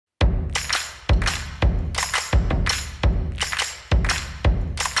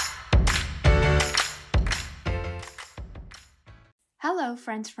Hello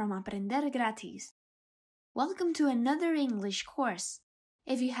friends from Aprender Gratis. Welcome to another English course.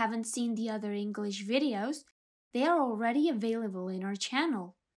 If you haven't seen the other English videos, they are already available in our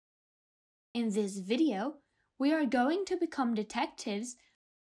channel. In this video, we are going to become detectives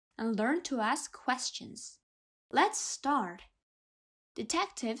and learn to ask questions. Let's start.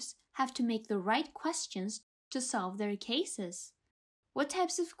 Detectives have to make the right questions to solve their cases. What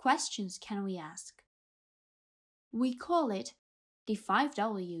types of questions can we ask? We call it the 5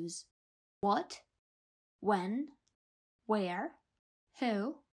 W's. What, when, where,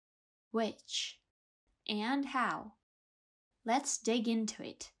 who, which, and how. Let's dig into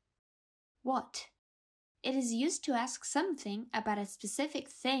it. What? It is used to ask something about a specific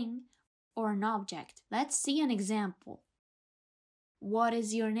thing or an object. Let's see an example. What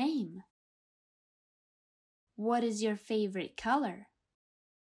is your name? What is your favorite color?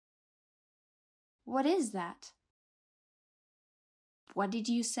 What is that? What did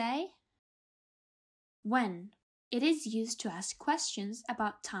you say? When? It is used to ask questions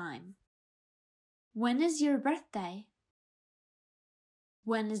about time. When is your birthday?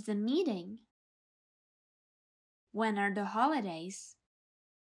 When is the meeting? When are the holidays?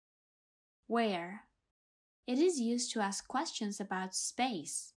 Where? It is used to ask questions about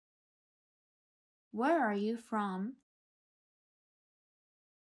space. Where are you from?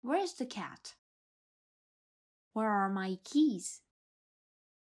 Where is the cat? Where are my keys?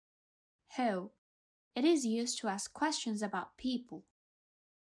 Who? It is used to ask questions about people.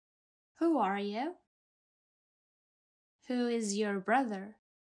 Who are you? Who is your brother?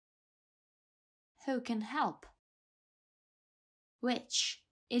 Who can help? Which?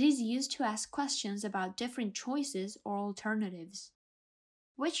 It is used to ask questions about different choices or alternatives.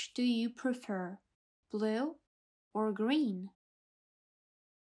 Which do you prefer, blue or green?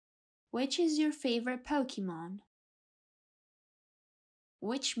 Which is your favorite Pokemon?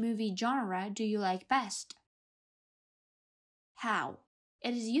 Which movie genre do you like best? How?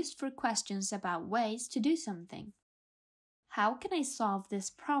 It is used for questions about ways to do something. How can I solve this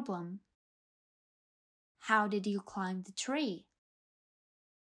problem? How did you climb the tree?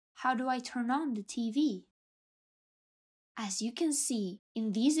 How do I turn on the TV? As you can see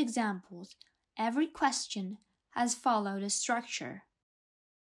in these examples, every question has followed a structure.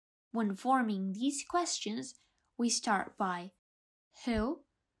 When forming these questions, we start by who,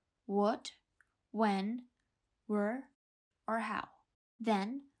 what, when, where, or how.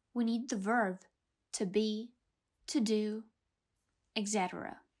 Then we need the verb to be, to do,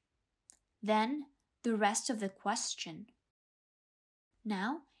 etc. Then the rest of the question.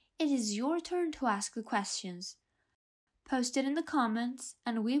 Now it is your turn to ask the questions. Post it in the comments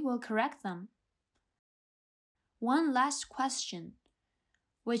and we will correct them. One last question.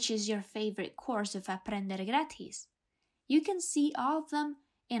 Which is your favorite course of Aprender Gratis? You can see all of them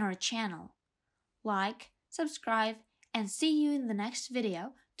in our channel. Like, subscribe, and see you in the next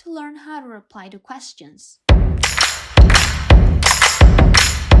video to learn how to reply to questions.